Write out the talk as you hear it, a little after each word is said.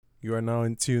You are now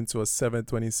in tune to a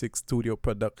 726 studio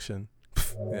production.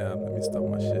 Yeah, let me stop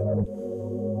my shit.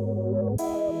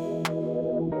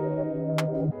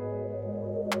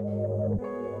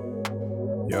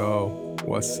 Yo,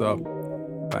 what's up?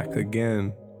 Back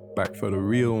again. Back for the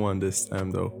real one this time,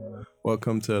 though.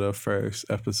 Welcome to the first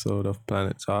episode of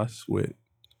Planet Josh with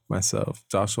myself,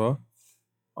 Joshua.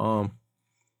 Um,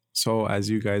 so as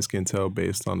you guys can tell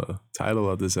based on the title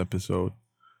of this episode,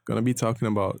 gonna be talking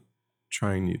about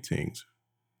trying new things.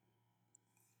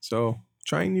 So,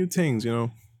 trying new things, in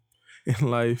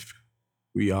life,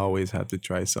 we always have to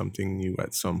try something new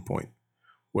at some point,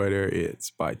 whether it's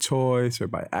by choice or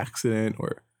by accident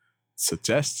or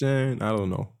suggestion. I don't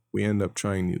know. We end up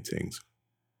trying new things.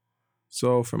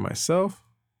 So for myself,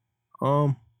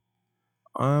 um,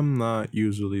 I'm not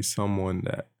usually someone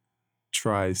that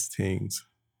tries things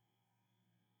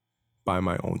by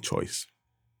my own choice.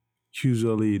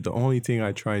 Usually, the only thing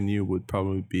I try new would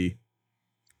probably be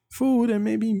food and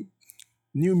maybe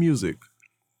new music.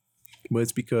 But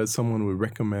it's because someone would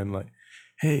recommend, like,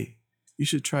 hey, you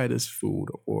should try this food,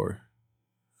 or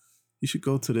you should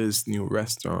go to this new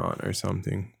restaurant or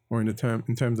something. Or in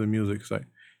terms of music, it's like,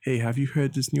 hey, have you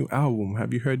heard this new album?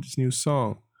 Have you heard this new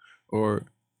song? Or,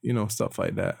 stuff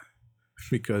like that.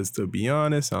 Because to be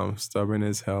honest, I'm stubborn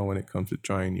as hell when it comes to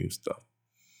trying new stuff.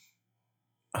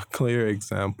 A clear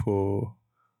example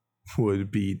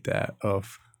would be that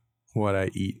of what I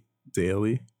eat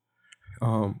daily.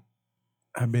 Um,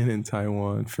 I've been in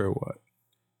Taiwan for what,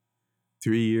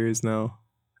 3 years now,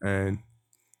 and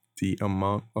the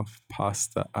amount of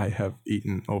pasta I have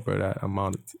eaten over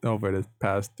the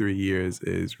past 3 years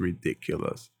is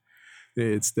ridiculous.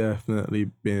 It's definitely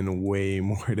been way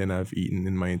more than I've eaten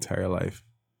in my entire life.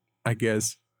 I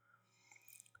guess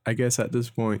I guess at this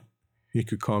point you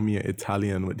could call me an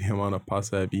Italian with the amount of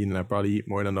pasta I've eaten. I probably eat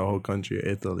more than the whole country of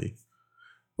Italy.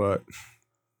 But,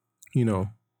 you know,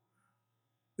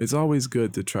 it's always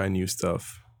good to try new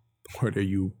stuff, whether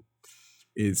you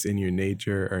it's in your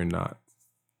nature or not.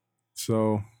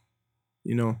 So,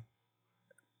 you know,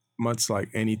 much like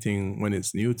anything when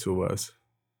it's new to us,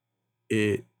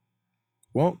 it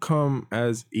won't come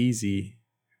as easy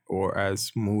or as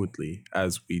smoothly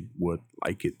as we would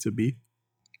like it to be.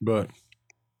 But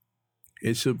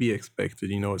it should be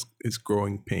expected. It's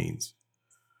growing pains.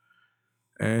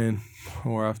 And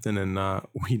more often than not,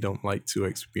 we don't like to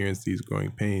experience these growing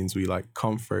pains. We like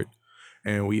comfort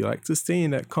and we like to stay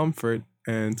in that comfort.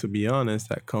 And to be honest,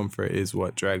 that comfort is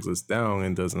what drags us down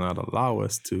and does not allow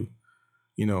us to,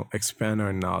 expand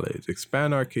our knowledge,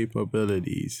 expand our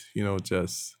capabilities,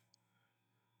 just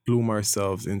bloom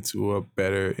ourselves into a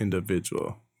better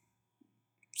individual.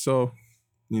 So,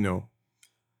 you know,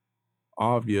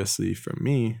 obviously for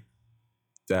me,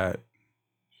 that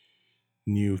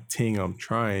new thing I'm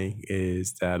trying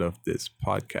is that of this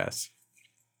podcast.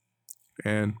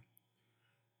 And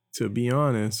to be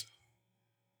honest,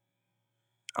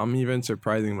 I'm even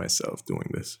surprising myself doing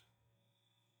this.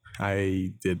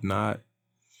 I did not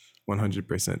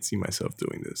 100% see myself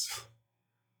doing this.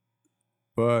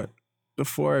 But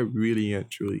before I really and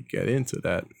truly get into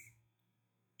that,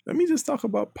 let me just talk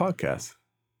about podcasts.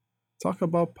 Talk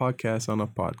about podcasts on a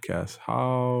podcast.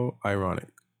 How ironic.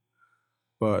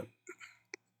 But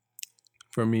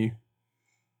for me,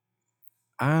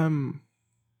 I'm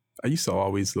I used to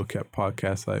always look at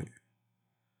podcasts like,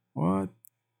 what?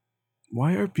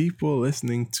 Why are people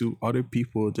listening to other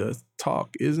people just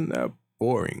talk? Isn't that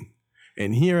boring?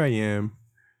 And here I am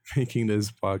making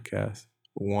this podcast,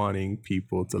 wanting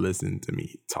people to listen to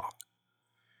me talk.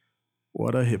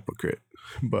 What a hypocrite.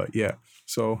 But yeah,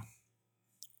 so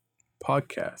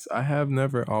podcasts, I have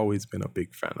never always been a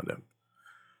big fan of them.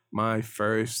 My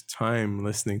first time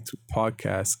listening to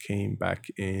podcasts came back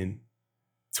in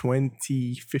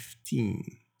 2015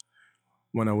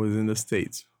 when I was in the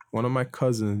States. One of my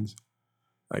cousins,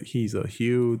 like, he's a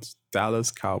huge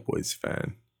Dallas Cowboys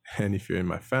fan. And if you're in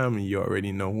my family, you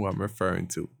already know who I'm referring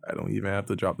to. I don't even have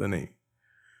to drop the name.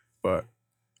 But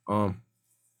um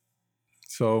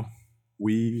so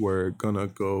we were gonna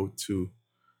go to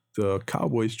the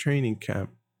Cowboys training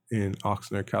camp in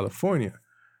Oxnard, California.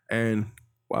 And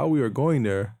while we were going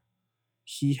there,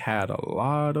 he had a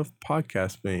lot of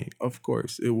podcasts playing. Of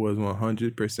course, it was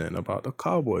 100% about the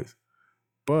Cowboys.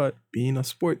 But being a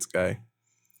sports guy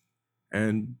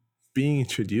and being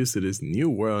introduced to this new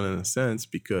world in a sense,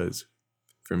 because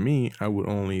for me, I would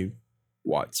only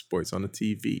watch sports on the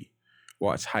TV,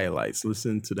 watch highlights,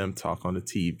 listen to them talk on the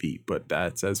TV, but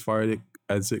that's as far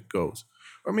as it goes.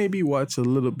 Or maybe watch a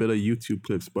little bit of YouTube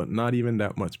clips, but not even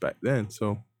that much back then.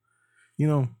 So,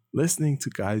 listening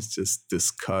to guys just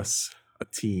discuss a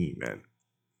team and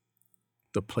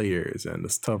the players and the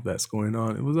stuff that's going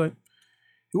on. It was like,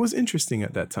 it was interesting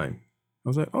at that time. I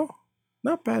was like, oh,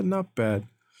 not bad, not bad.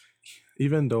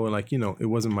 Even though, like, it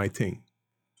wasn't my thing.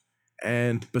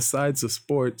 And besides the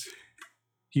sport,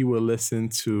 he will listen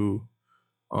to,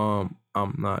 I'm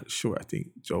not sure, I think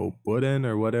Joe Budden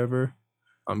or whatever.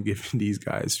 I'm giving these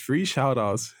guys free shout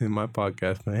outs in my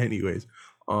podcast. But anyways,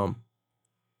 um,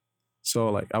 so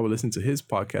like I would listen to his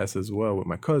podcast as well with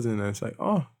my cousin, and it's like,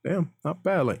 oh damn, not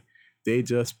bad. Like they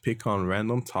just pick on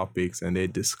random topics and they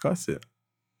discuss it.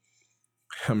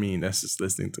 I mean, that's just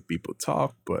listening to people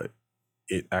talk, but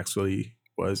it actually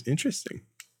was interesting.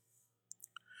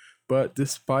 But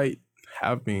despite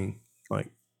having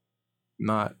like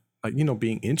not like,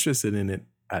 being interested in it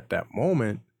at that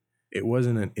moment, it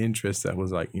wasn't an interest that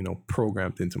was like,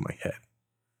 programmed into my head.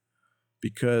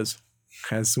 Because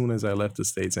as soon as I left the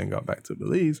States and got back to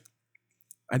Belize,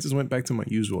 I just went back to my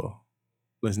usual,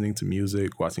 listening to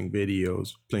music, watching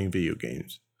videos, playing video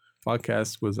games.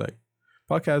 Podcast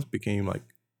became like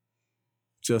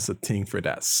just a thing for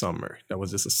that summer. That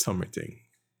was just a summer thing.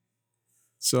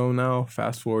 So now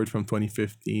fast forward from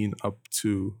 2015 up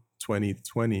to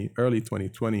 2020, early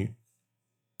 2020,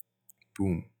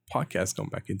 boom, podcasts come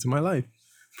back into my life.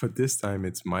 But this time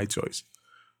it's my choice.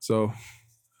 So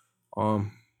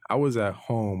I was at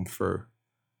home for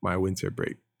my winter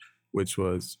break, which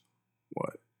was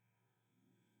what,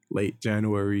 late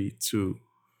January to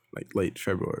like late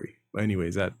February. But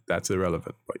anyways, that's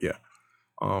irrelevant. But yeah.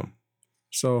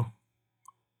 So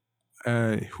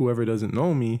and whoever doesn't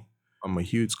know me, I'm a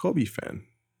huge Kobe fan.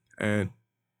 And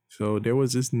so there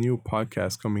was this new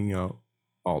podcast coming out,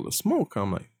 All the Smoke.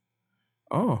 I'm like,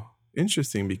 oh,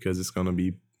 interesting, because it's gonna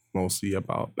be mostly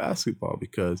about basketball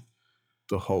because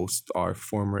the hosts are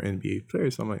former NBA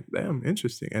players. I'm like, damn,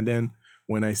 interesting. And then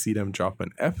when I see them drop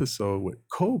an episode with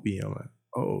Kobe, I'm like,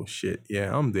 oh shit,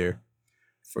 yeah, I'm there.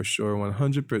 For sure,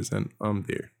 100% I'm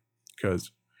there.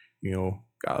 Because,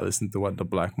 gotta listen to what the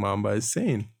Black Mamba is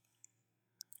saying.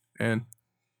 And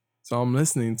so I'm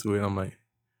listening to it, I'm like,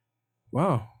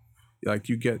 wow, like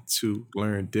you get to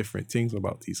learn different things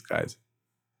about these guys.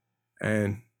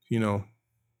 And,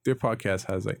 their podcast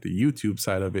has like the YouTube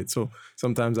side of it. So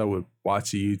sometimes I would watch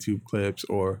the YouTube clips,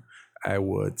 or I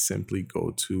would simply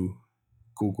go to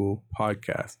Google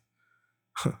Podcast.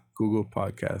 Google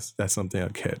Podcast. That's something I'll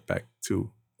get back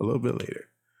to a little bit later.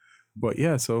 But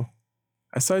yeah, so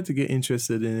I started to get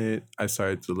interested in it. I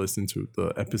started to listen to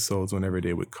the episodes whenever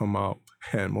they would come out.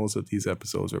 And most of these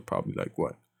episodes are probably like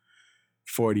what,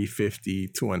 40, 50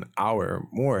 to an hour or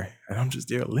more. And I'm just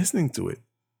there listening to it,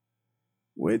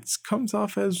 which comes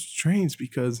off as strange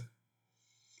because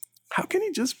how can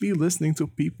you just be listening to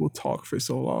people talk for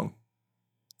so long?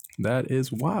 That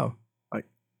is wild. Like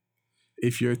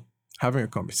if you're having a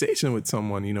conversation with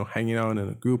someone, hanging out in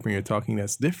a group and you're talking,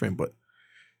 that's different. But,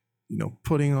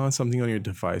 putting on something on your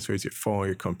device, whether it's your phone,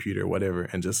 your computer, whatever,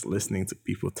 and just listening to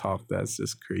people talk, that's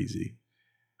just crazy.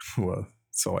 Well,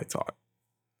 so I thought.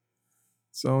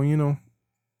 So,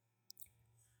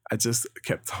 I just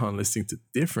kept on listening to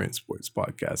different sports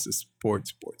podcasts, just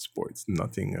sports,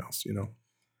 nothing else,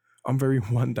 I'm very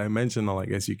one dimensional, I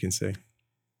guess you can say.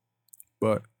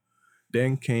 But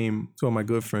then came two of my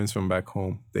good friends from back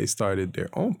home. They started their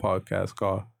own podcast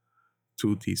called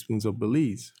Two Teaspoons of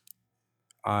Belize.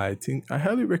 I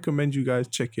highly recommend you guys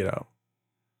check it out.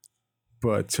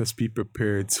 But just be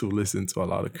prepared to listen to a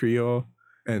lot of Creole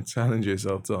and challenge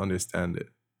yourself to understand it.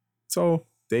 So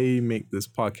they make this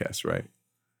podcast, right?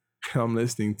 I'm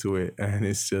listening to it and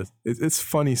it's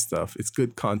funny stuff. It's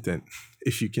good content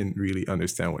if you can really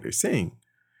understand what they're saying.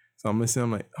 So I'm listening,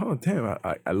 I'm like, oh damn,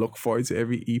 I look forward to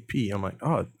every EP. I'm like,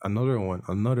 oh, another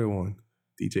one.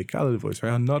 DJ Khaled voice,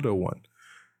 right? Another one.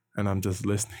 And I'm just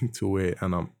listening to it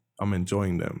and I'm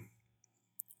enjoying them.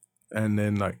 And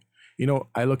then like,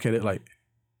 I look at it like,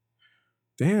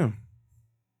 damn.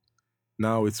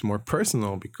 Now it's more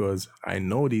personal because I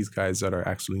know these guys that are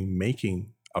actually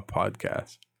making a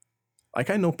podcast. Like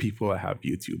I know people that have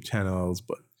YouTube channels,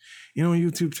 but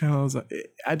YouTube channels,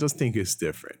 I just think it's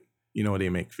different. They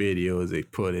make videos, they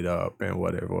put it up and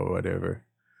whatever.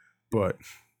 But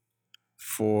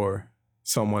for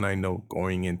someone I know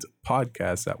going into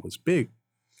podcasts, that was big.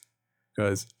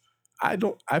 Because I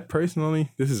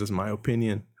personally, this is just my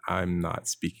opinion. I'm not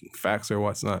speaking facts or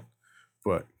what's not.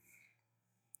 But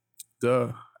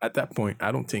at that point,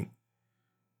 I don't think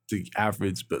the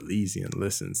average Belizean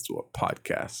listens to a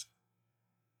podcast.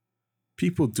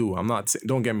 People do. I'm not saying,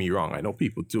 don't get me wrong. I know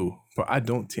people do, but I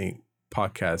don't think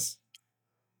podcasts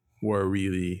were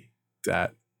really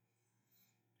that,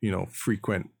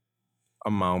 frequent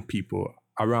among people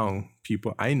around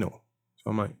people I know.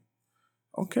 So I'm like,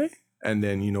 okay, And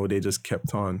then, they just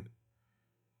kept on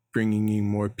bringing in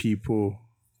more people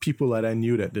that I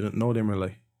knew that didn't know them were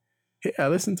like, hey, I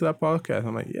listened to that podcast.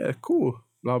 I'm like, yeah, cool,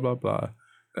 blah, blah, blah,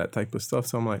 that type of stuff.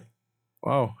 So I'm like,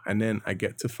 wow. And then I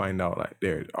get to find out like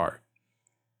there are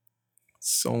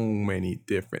so many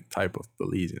different type of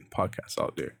beliefs and podcasts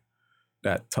out there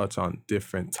that touch on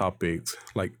different topics.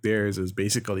 Like theirs is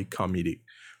basically comedic,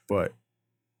 but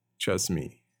trust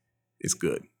me, it's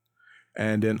good.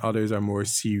 And then others are more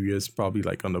serious, probably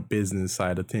like on the business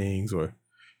side of things, or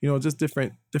just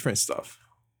different stuff.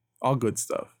 All good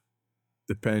stuff,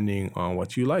 depending on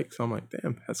what you like. So I'm like,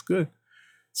 damn, that's good.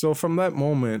 So from that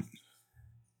moment,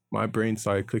 my brain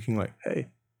started clicking like, hey,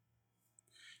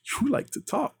 you like to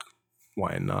talk.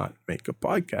 Why not make a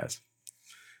podcast?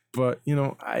 But,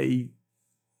 I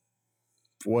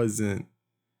wasn't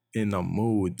in a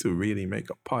mood to really make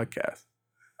a podcast.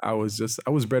 I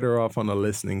was better off on the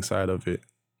listening side of it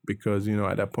because,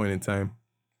 at that point in time,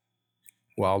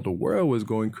 while the world was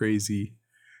going crazy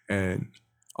and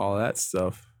all that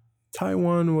stuff,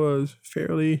 Taiwan was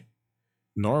fairly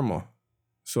normal.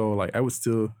 So like I would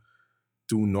still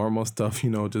do normal stuff,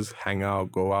 just hang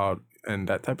out, go out, and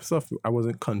that type of stuff. I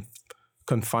wasn't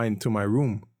confined to my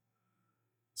room.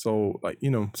 So like,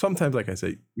 sometimes, like I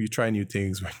said, you try new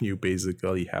things when you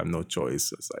basically have no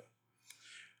choice. It's like,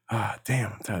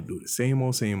 damn, I'm tired of doing the same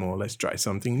old, let's try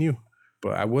something new.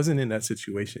 But I wasn't in that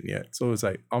situation yet. So it's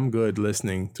like, I'm good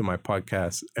listening to my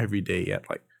podcast every day at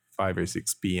like 5 or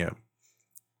 6 p.m.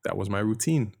 That was my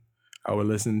routine. I would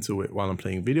listen to it while I'm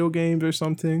playing video games or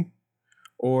something.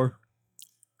 Or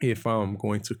if I'm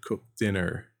going to cook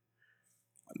dinner,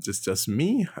 just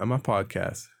me and my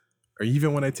podcast. Or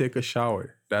even when I take a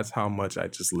shower, that's how much I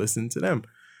just listen to them.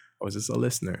 I was just a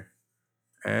listener.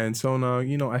 And so now,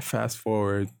 I fast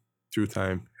forward through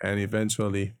time and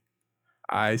eventually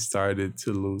I started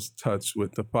to lose touch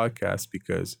with the podcast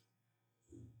because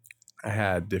I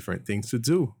had different things to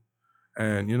do.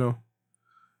 And,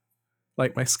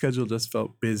 like my schedule just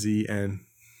felt busy and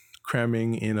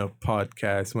cramming in a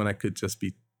podcast when I could just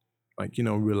be like,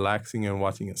 relaxing and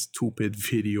watching a stupid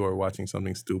video or watching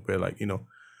something stupid, like,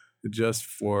 just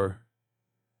for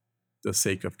the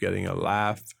sake of getting a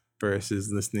laugh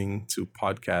versus listening to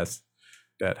podcasts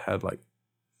that had like,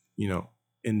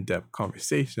 in-depth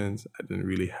conversations. I didn't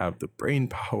really have the brain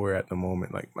power at the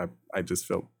moment. Like I just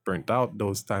felt burnt out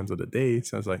those times of the day.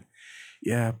 So I was like,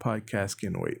 yeah, podcast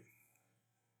can wait.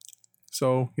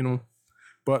 So,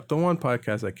 but the one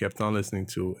podcast I kept on listening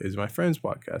to is my friend's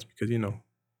podcast because,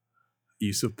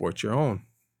 you support your own.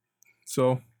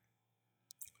 So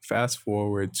fast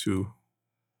forward to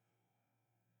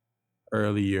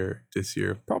earlier this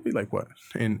year, probably like what,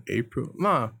 in April?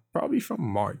 Nah, probably from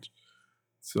March.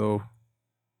 So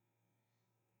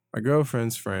my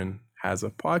girlfriend's friend has a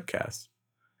podcast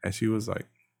and she was like,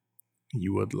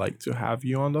 you would like to have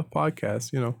you on the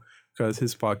podcast, because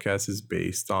his podcast is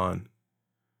based on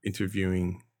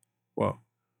interviewing, well,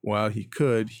 while he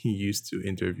used to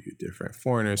interview different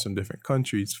foreigners from different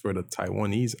countries for the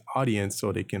Taiwanese audience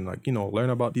so they can like, learn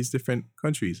about these different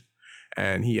countries.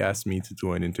 And he asked me to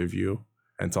do an interview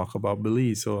and talk about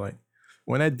Belize. So like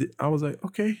when I did, I was like,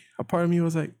 okay, a part of me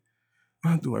was like,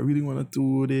 do I really want to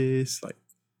do this? Like,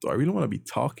 do I really want to be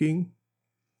talking?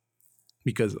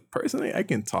 Because personally, I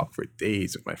can talk for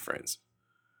days with my friends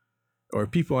or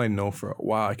people I know for a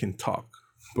while. I can talk,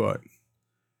 but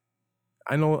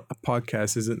I know a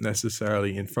podcast isn't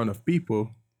necessarily in front of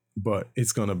people, but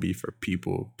it's going to be for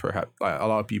people, perhaps like a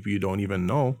lot of people you don't even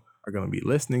know are going to be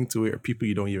listening to it, or people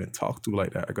you don't even talk to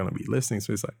like that are going to be listening.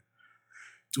 So it's like,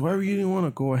 do I really want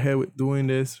to go ahead with doing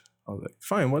this? I was like,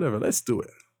 fine, whatever, let's do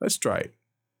it. Let's try it.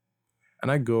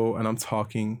 And I go and I'm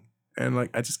talking and like,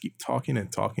 I just keep talking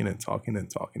and talking and talking and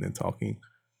talking and talking.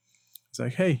 It's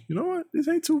like, hey, you know what? This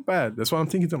ain't too bad. That's what I'm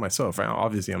thinking to myself. Right?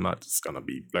 Obviously, I'm not just going to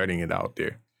be blurting it out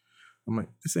there. I'm like,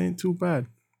 this ain't too bad.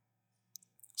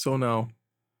 So now,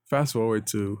 fast forward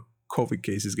to COVID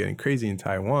cases getting crazy in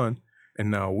Taiwan.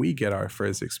 And now we get our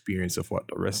first experience of what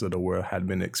the rest of the world had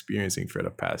been experiencing for the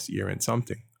past year and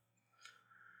something.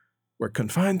 We're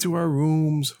confined to our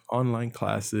rooms, online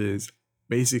classes.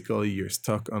 Basically, you're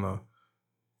stuck on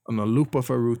a loop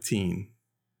of a routine,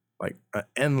 like an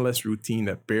endless routine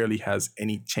that barely has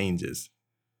any changes.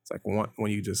 It's like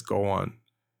when you just go on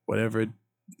whatever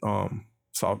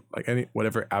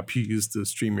whatever app you use to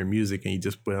stream your music and you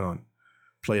just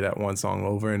play that one song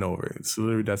over and over. It's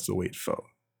literally that's the way it felt.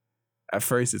 At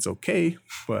first it's okay,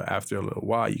 but after a little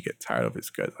while you get tired of it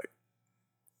because like,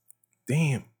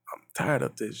 damn, I'm tired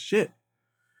of this shit.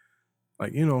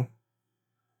 Like,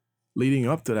 leading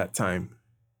up to that time,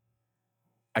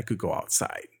 I could go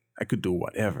outside. I could do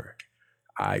whatever.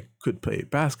 I could play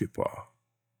basketball.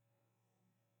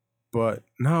 But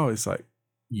now it's like,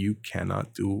 you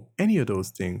cannot do any of those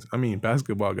things. I mean,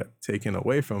 basketball got taken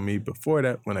away from me before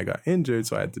that when I got injured,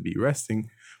 so I had to be resting.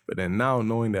 But then now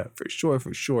knowing that for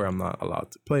sure, I'm not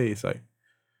allowed to play, it's like,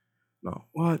 now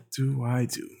what do I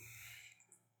do?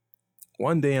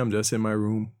 One day I'm just in my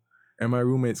room and my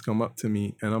roommates come up to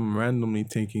me and I'm randomly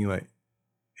thinking like,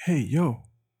 hey, yo,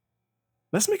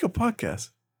 let's make a podcast.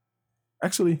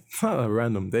 Actually, not a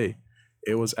random day.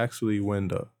 It was actually when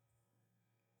the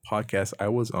podcast I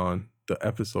was on, the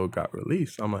episode got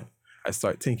released. I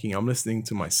start thinking, I'm listening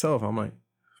to myself. I'm like,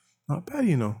 not bad,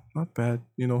 not bad,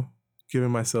 giving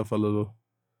myself a little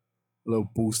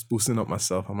boost, boosting up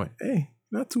myself. I'm like, hey,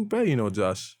 not too bad,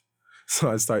 Josh.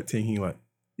 So I start thinking like,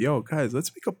 yo, guys,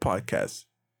 let's make a podcast.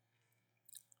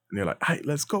 And they're like, all right,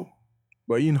 let's go.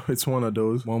 But it's one of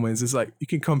those moments. It's like, you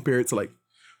can compare it to like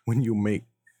when you make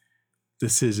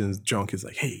decisions drunk. It's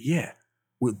like, hey, yeah,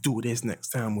 we'll do this next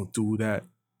time. We'll do that.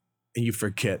 And you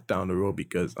forget down the road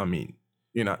because,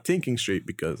 you're not thinking straight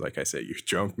because, like I said, you're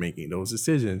drunk making those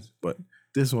decisions. But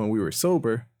this one, we were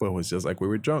sober, but it was just like we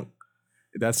were drunk.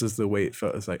 That's just the way it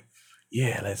felt. It's like,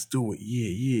 yeah, let's do it.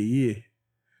 Yeah.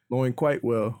 Knowing quite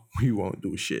well we won't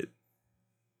do shit.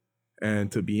 And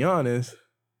to be honest,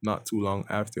 not too long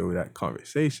after that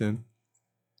conversation,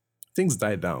 things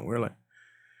died down. We're like,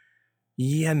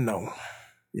 yeah, no.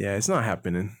 Yeah, it's not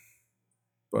happening.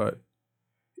 But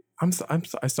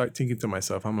I start thinking to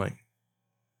myself, I'm like,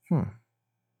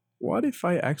 what if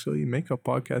I actually make a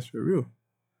podcast for real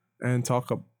and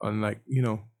talk on like,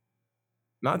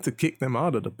 not to kick them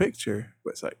out of the picture,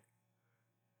 but it's like,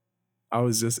 I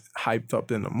was just hyped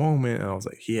up in the moment and I was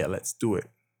like, yeah, let's do it.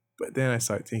 But then I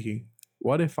start thinking,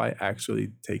 what if I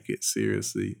actually take it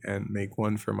seriously and make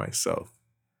one for myself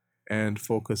and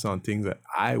focus on things that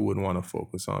I would want to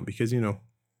focus on? Because,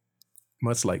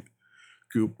 much like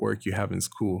group work you have in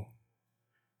school,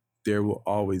 there will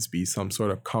always be some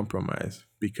sort of compromise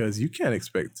because you can't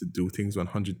expect to do things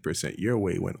 100% your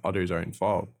way when others are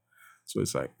involved. So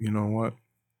it's like, you know what?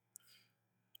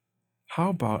 How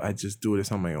about I just do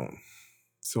this on my own?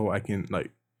 So I can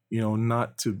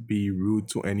not to be rude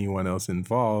to anyone else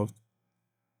involved,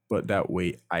 but that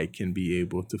way I can be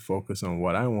able to focus on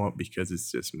what I want because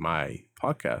it's just my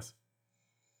podcast.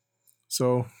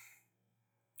 So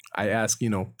I ask,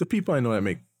 the people I know that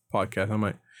make podcasts, I'm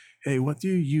like, hey, what do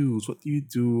you use? What do you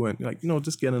do? And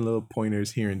just getting little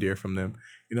pointers here and there from them.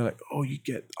 Like, oh, you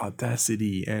get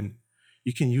Audacity and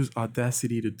you can use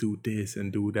Audacity to do this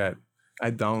and do that. I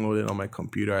download it on my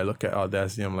computer. I look at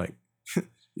Audacity. I'm like,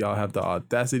 y'all have the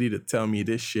audacity to tell me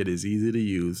this shit is easy to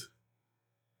use.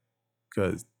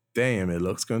 Because damn, it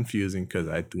looks confusing because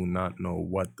I do not know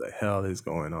what the hell is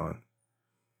going on.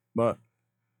 But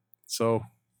so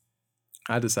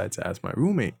I decided to ask my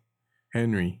roommate,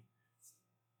 Henry,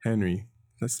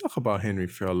 let's talk about Henry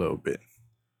for a little bit.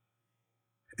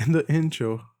 In the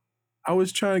intro, I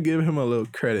was trying to give him a little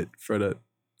credit for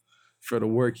the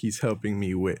work he's helping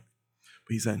me with.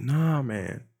 But he's like, nah,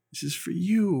 man, this is for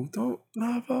you. Don't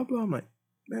blah, blah, blah. I'm like,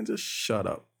 man, just shut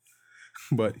up.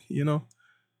 But, he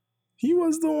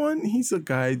was the one, he's a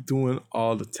guy doing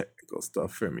all the technical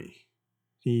stuff for me.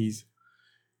 He's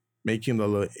making the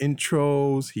little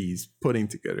intros. He's putting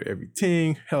together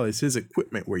everything. Hell, it's his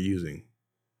equipment we're using.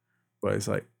 But it's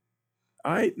like,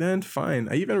 all right, then fine.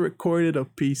 I even recorded a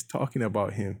piece talking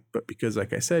about him. But because,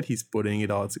 like I said, he's putting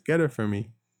it all together for me,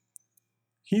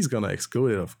 he's going to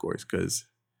exclude it, of course, because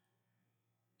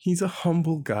he's a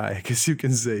humble guy, I guess you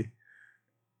can say.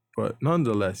 But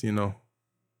nonetheless,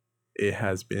 it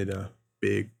has been a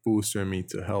big boost for me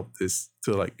to help this,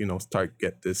 to start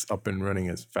get this up and running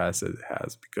as fast as it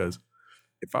has. Because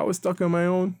if I was stuck on my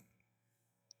own,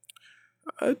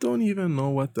 I don't even know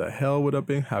what the hell would have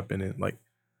been happening. Like,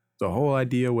 the whole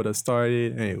idea would have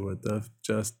started and it would have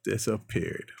just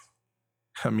disappeared.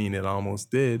 I mean, it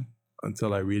almost did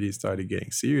until I really started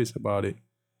getting serious about it.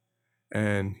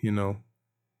 And,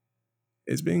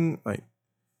 it's been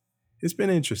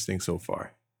interesting so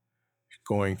far.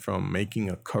 Going from making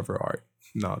a cover art.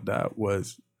 Now that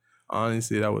was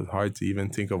hard to even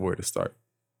think of where to start.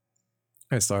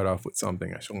 I start off with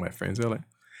something. I show my friends. They're like,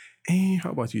 hey,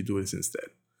 how about you do this instead?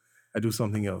 I do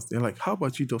something else. They're like, how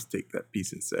about you just take that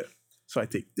piece instead? So I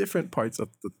take different parts of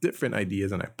the different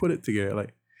ideas and I put it together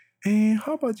like, hey,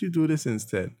 how about you do this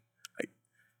instead? Like,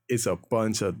 it's a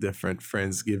bunch of different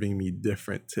friends giving me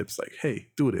different tips like, hey,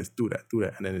 do this, do that, do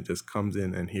that. And then it just comes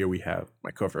in and here we have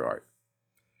my cover art.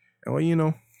 And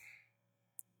well,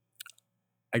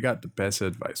 I got the best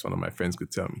advice one of my friends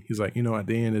could tell me. He's like, at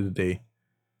the end of the day,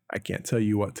 I can't tell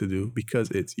you what to do because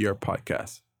it's your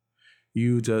podcast.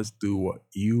 You just do what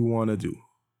you want to do.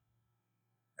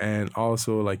 And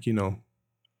also, like,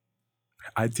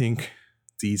 I think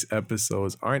these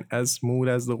episodes aren't as smooth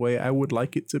as the way I would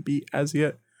like it to be as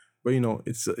yet. But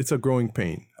it's a growing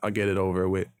pain. I'll get it over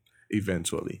with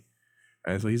eventually.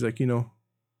 And so he's like,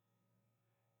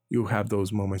 you have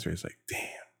those moments where it's like, damn,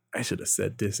 I should have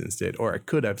said this instead, or I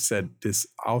could have said this,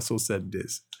 also said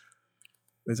this.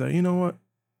 It's like, you know what?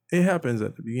 It happens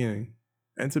at the beginning.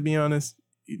 And to be honest,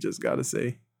 you just gotta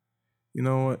say, you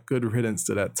know what? Good riddance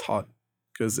to that thought,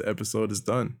 because the episode is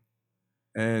done.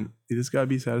 And you just gotta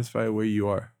be satisfied where you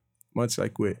are. Much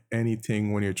like with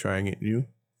anything when you're trying it new.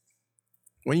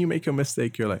 When you make a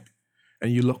mistake, you're like,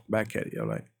 and you look back at it, you're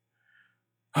like,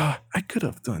 I could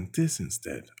have done this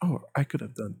instead. Or I could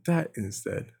have done that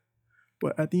instead.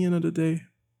 But at the end of the day,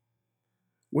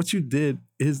 what you did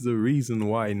is the reason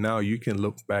why now you can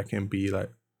look back and be like,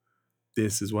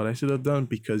 this is what I should have done,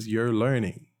 because you're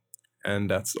learning. And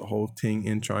that's the whole thing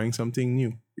in trying something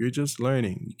new. You're just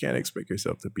learning. You can't expect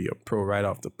yourself to be a pro right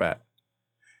off the bat.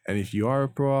 And if you are a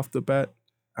pro off the bat,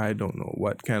 I don't know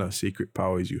what kind of secret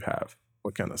powers you have.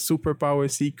 What kind of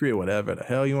superpower, secret, whatever the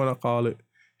hell you want to call it.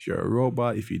 If you're a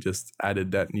robot, if you just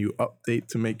added that new update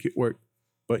to make it work.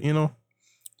 But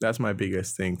that's my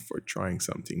biggest thing for trying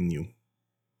something new.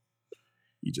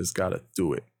 You just gotta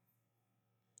do it.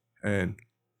 And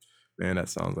man, that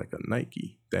sounds like a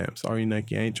Nike. Damn, sorry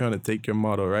Nike, I ain't trying to take your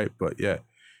motto, right? But yeah,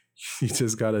 you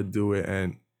just gotta do it.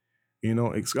 And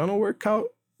it's gonna work out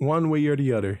one way or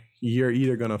the other. You're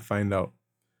either gonna find out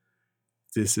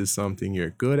this is something you're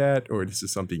good at, or this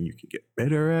is something you can get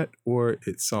better at, or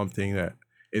it's something that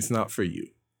it's not for you.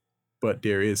 But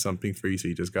there is something for you, so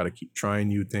you just got to keep trying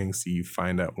new things till you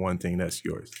find that one thing that's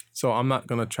yours. So I'm not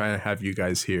going to try and have you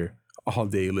guys here all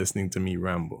day listening to me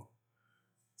ramble.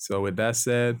 So with that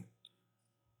said,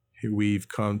 we've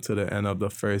come to the end of the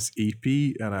first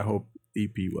EP, and I hope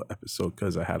EP will episode,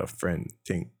 because I had a friend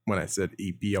think when I said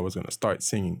EP, I was going to start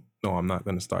singing. No, I'm not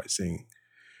going to start singing.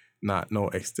 No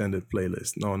extended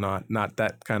playlist. No, not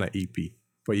that kind of EP.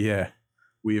 But yeah,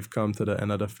 we've come to the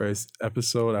end of the first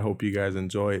episode. I hope you guys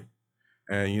enjoy it.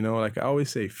 And like I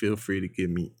always say, feel free to give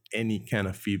me any kind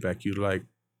of feedback you like.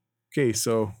 Okay,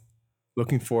 so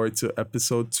looking forward to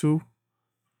episode 2.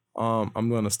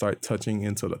 I'm gonna start touching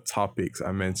into the topics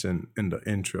I mentioned in the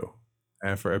intro.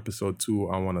 And for episode 2,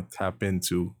 I want to tap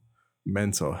into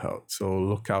mental health. So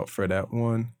look out for that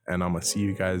one. And I'm gonna see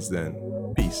you guys then.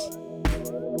 Peace.